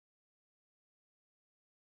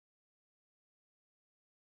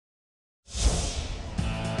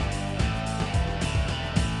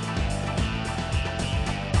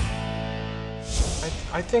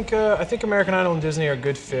I think American Idol and Disney are a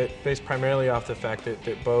good fit, based primarily off the fact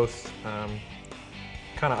that both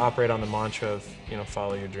kind of operate on the mantra of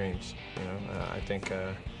follow your dreams. I think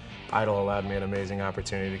Idol allowed me an amazing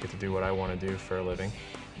opportunity to get to do what I want to do for a living,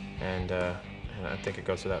 and I think it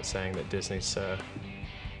goes without saying that Disney's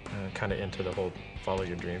kind of into the whole follow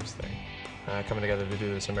your dreams thing. Coming together to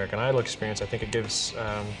do this American Idol experience, I think it gives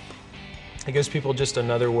people just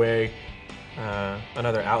another way,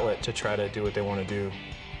 another outlet to try to do what they want to do.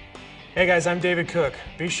 Hey guys, I'm David Cook.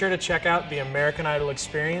 Be sure to check out the American Idol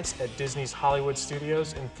experience at Disney's Hollywood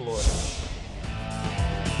Studios in Florida.